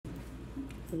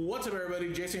What's up,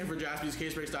 everybody? Jason here for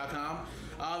JaspysCaseBreaks.com.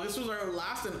 This was our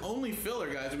last and only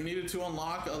filler, guys. We needed to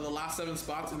unlock the last 7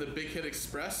 spots in the Big Hit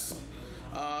Express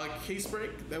case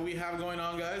break that we have going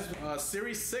on, guys.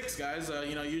 Series 6, guys.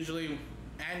 Usually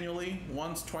annually,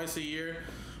 once, twice a year,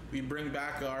 we bring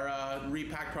back our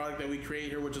repack product that we create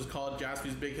here, which is called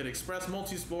Jaspys Big Hit Express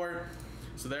Multisport.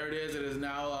 So there it is. It is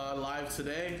now live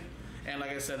today. And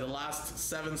like I said, the last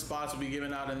 7 spots will be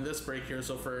given out in this break here.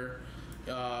 So for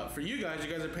you guys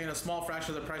are paying a small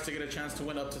fraction of the price to get a chance to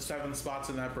win up to 7 spots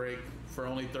in that break for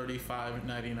only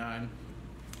 $35.99.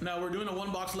 Now we're doing a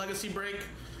 1-box legacy break.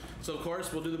 So of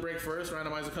course we'll do the break first,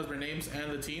 randomize the customer names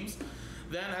and the teams.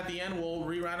 Then at the end we'll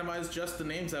re-randomize just the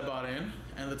names that bought in,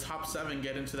 and the top 7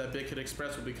 get into that Big Hit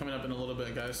Express. Will be coming up in a little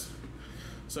bit, guys.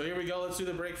 So here we go. Let's do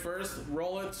the break first.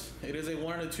 Roll it. It is a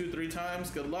 1 and a 2 3 times.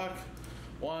 Good luck.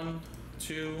 1,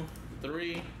 2,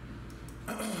 3.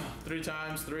 3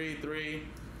 times, 3,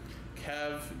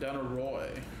 Kev, down to Roy.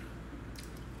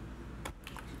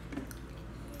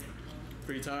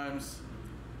 3 times,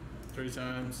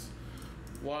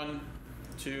 1,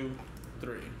 2,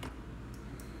 3.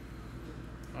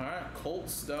 All right,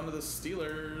 Colts down to the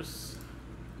Steelers.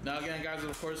 Now again, guys,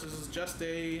 of course, this is just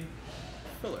a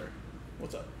filler.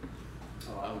 What's up?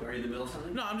 Oh, are you in the middle of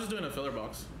something? No, I'm just doing a filler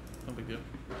box. No big deal.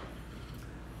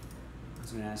 I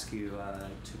was going to ask you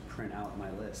to print out my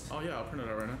list. Oh yeah, I'll print it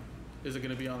out right now. Is it going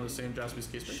to be on the same Jaspys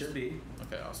case break? Should be.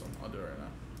 Okay, awesome. I'll do it right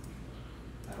now.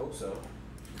 I hope so.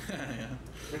 Yeah.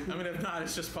 I mean, if not,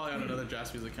 it's just probably on another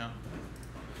Jaspys account.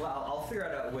 Well, I'll figure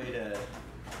out a way to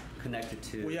connect it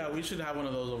to. Well, yeah, we should have one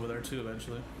of those over there too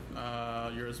eventually.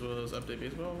 Yours was Update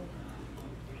Baseball.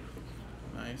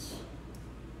 Nice.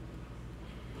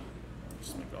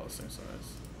 Just make it all the same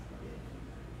size.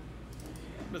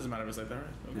 Doesn't matter if it's like that,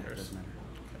 right? Who cares? Doesn't matter.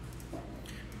 Okay.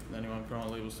 Then you want to put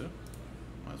on labels too?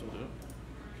 Might as well do it.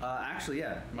 Actually,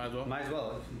 yeah. Might as well? Might as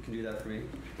well. You can do that for me.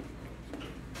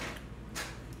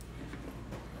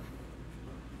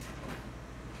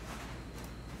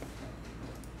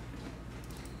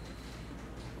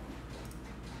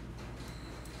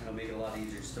 It'll make it a lot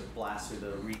easier just to blast through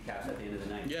the recaps at the end of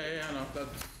the night. Yeah, I know.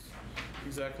 That's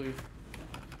exactly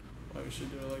why we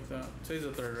should do it like that. Today's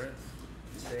the 3rd, right?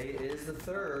 Today is the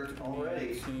 3rd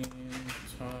already. 18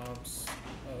 Topps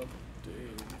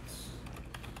updates.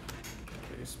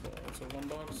 Baseball. So 1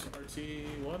 box.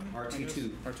 RT1?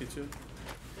 RT2. RT2.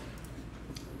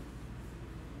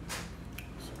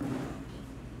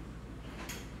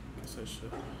 Guess I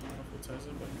should advertise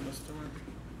it by customer.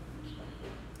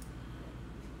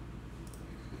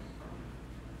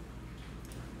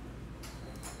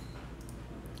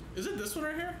 Is it this one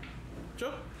right here,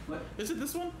 Joe? What? Is it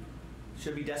this one?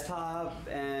 Should be desktop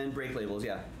and break labels,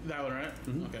 yeah. That one, right?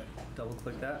 Mm-hmm. Okay. Double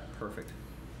click that. Perfect.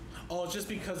 Oh, it's just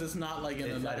because it's not like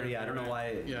in another. Yeah, I don't know why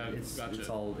it's gotcha. It's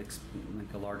all like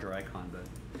a larger icon, but.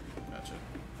 Gotcha.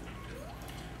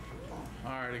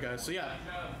 Alrighty, guys. So yeah,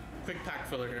 quick pack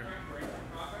filler here.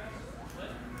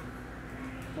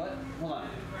 What? Hold on.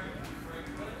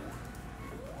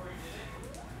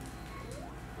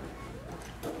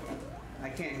 I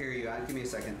can't hear you. Give me a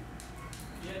second.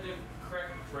 You had the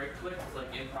correct break click,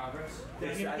 like in progress? I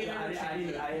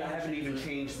haven't even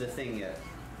changed the thing yet.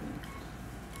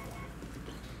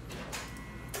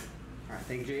 All right,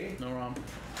 thank you. No wrong.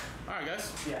 All right,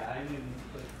 guys. Yeah, I haven't.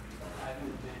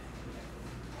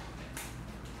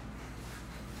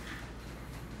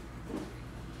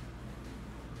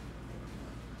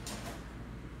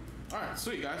 All right,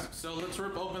 sweet, guys. So let's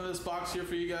rip open this box here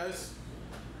for you guys.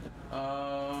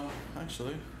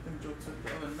 Actually, I think Joe took the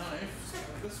other knife. So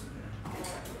this one here.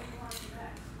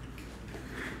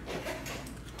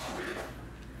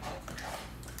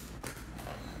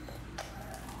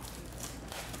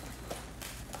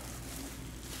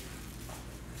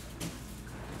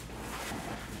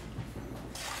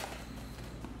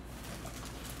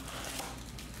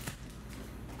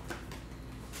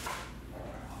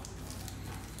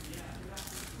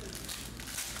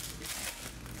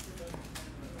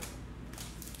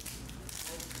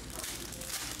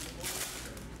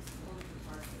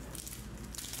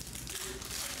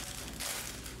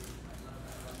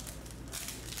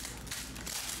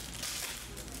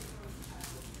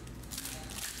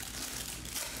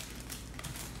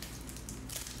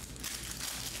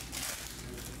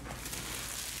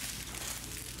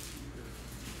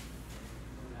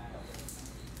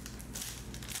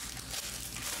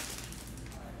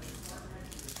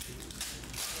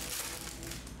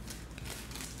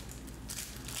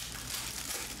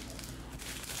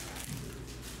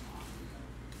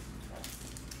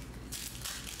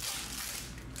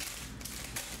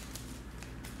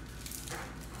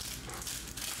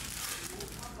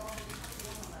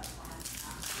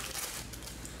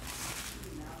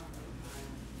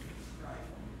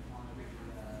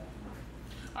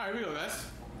 All right, here we go, guys.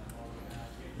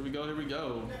 Here we go, here we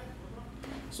go.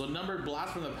 So numbered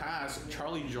blast from the past,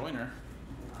 Charlie Joyner.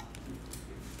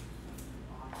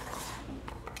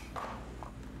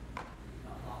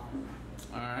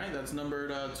 All right, that's numbered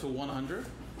to 100.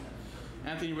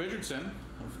 Anthony Richardson.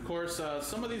 Of course,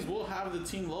 some of these will have the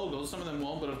team logos, some of them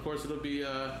won't, but of course it'll be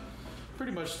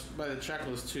pretty much by the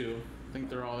checklist too. I think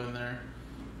they're all in there.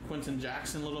 Quentin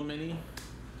Jackson, little mini.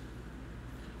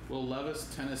 Will Levis,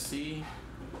 Tennessee.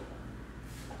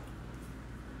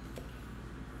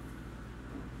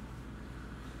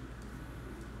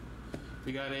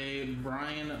 We got a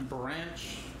Brian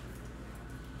Branch.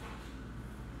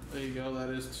 There you go, that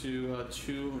is to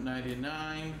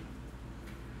 $2.99.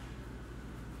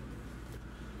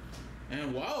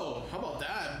 And whoa, how about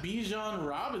that? Bijan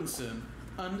Robinson,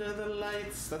 Under the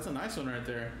Lights. That's a nice one right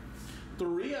there.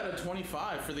 3 out of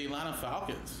 25 for the Atlanta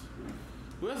Falcons.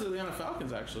 Who has the Atlanta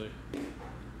Falcons, actually?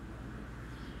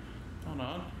 Hold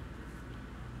on.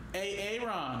 Hey,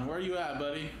 Aaron, where are you at,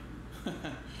 buddy?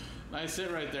 Nice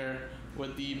hit right there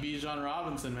with the Bijan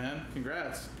Robinson, man.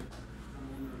 Congrats.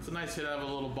 It's a nice hit out of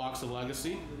a little box of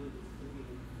Legacy.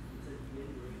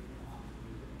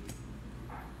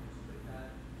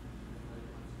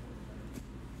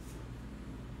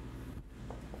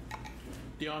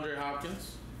 DeAndre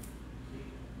Hopkins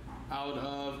out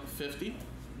of 50.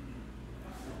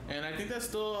 And I think that's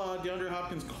still DeAndre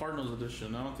Hopkins Cardinals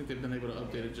edition. I don't think they've been able to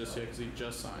update it just yet because he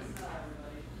just signed.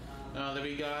 Then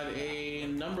we got a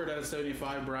numbered out of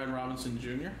 75, Brian Robinson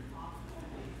Jr.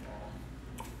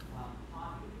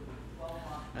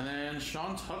 And then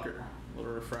Sean Tucker,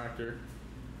 little refractor.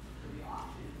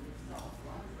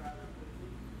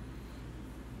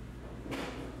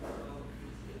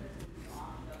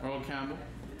 Earl Campbell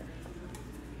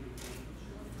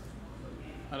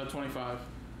out of 25.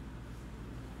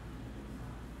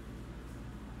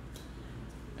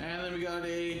 And then we got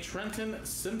a Trenton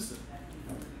Simpson.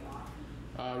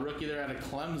 Rookie there out of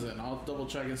Clemson. I'll double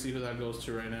check and see who that goes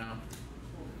to right now.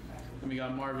 Then we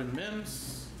got Marvin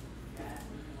Mims,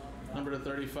 number to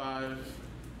 35,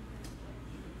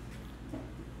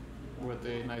 with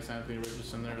a nice Anthony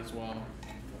Richardson there as well.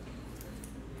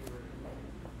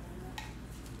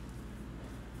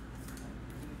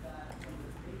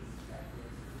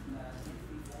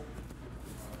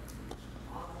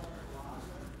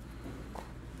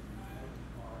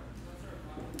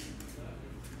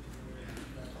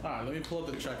 Alright, let me pull up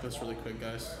the checklist really quick,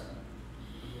 guys.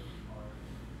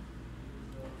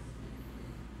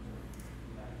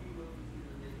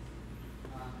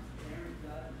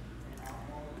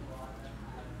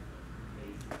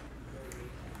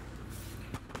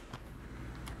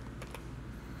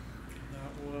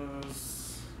 That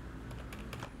was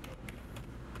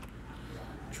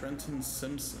Trenton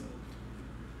Simpson.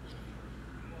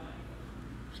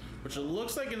 Which it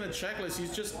looks like in the checklist,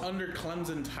 he's just under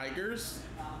Clemson Tigers.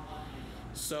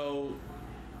 So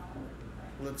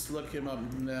let's look him up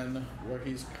and then where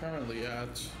he's currently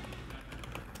at.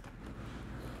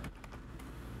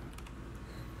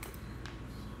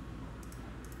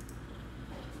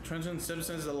 Trenton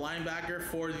Simpson is a linebacker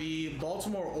for the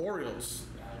Baltimore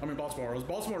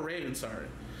Ravens, sorry.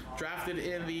 Drafted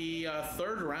in the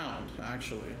 3rd round,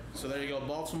 actually. So there you go.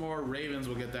 Baltimore Ravens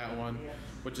will get that one,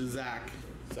 which is Zach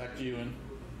Ewan.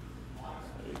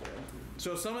 There you go.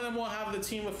 So some of them will have the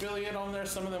team affiliate on there,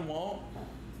 some of them won't.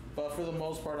 But for the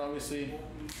most part, obviously,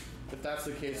 if that's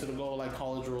the case, it'll go like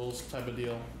college rules type of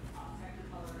deal.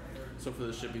 So for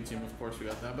the shipping team, of course, we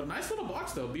got that. But nice little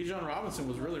box, though. Bijan Robinson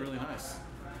was really, really nice.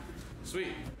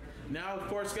 Sweet. Now, of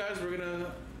course, guys, we're going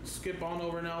to skip on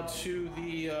over now to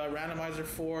the randomizer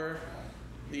for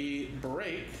the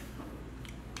break.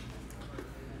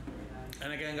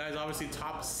 And again, guys, obviously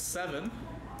top 7.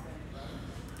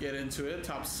 Get into it,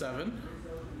 top 7.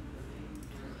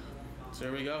 So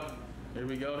here we go. Here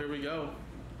we go, here we go.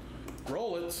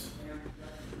 Roll it.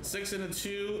 6 and a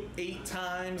 2, 8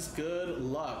 times. Good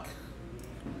luck.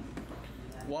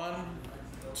 1,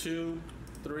 2,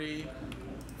 3,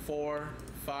 4,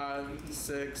 5,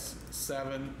 6,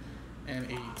 7, and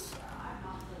 8.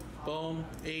 Boom.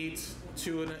 8,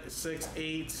 2 and 6,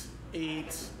 8,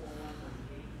 8.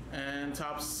 And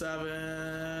top 7.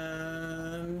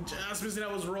 Just missing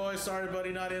out was Roy. Sorry,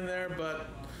 buddy, not in there, but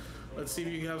let's see if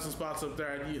you can have some spots up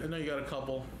there. I know you got a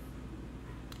couple.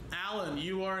 Alan,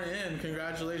 you are in.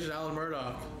 Congratulations, Alan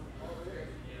Murdoch.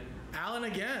 Alan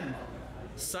again.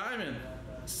 Simon.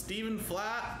 Stephen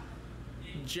Flat.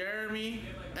 Jeremy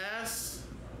S.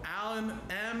 Alan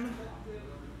M.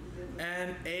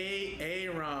 And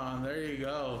Aaron. There you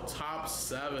go. Top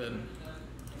 7.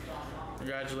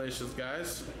 Congratulations,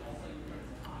 guys.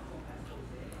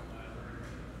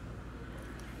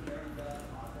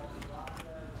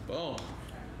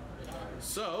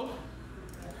 So,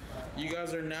 you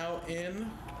guys are now in.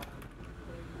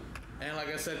 And like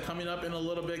I said, coming up in a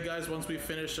little bit, guys, once we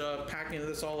finish packing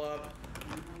this all up,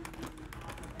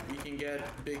 we can get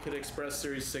Big Hit Express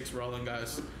Series 6 rolling,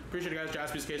 guys. Appreciate it, guys.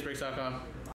 JaspysCaseBreaks.com.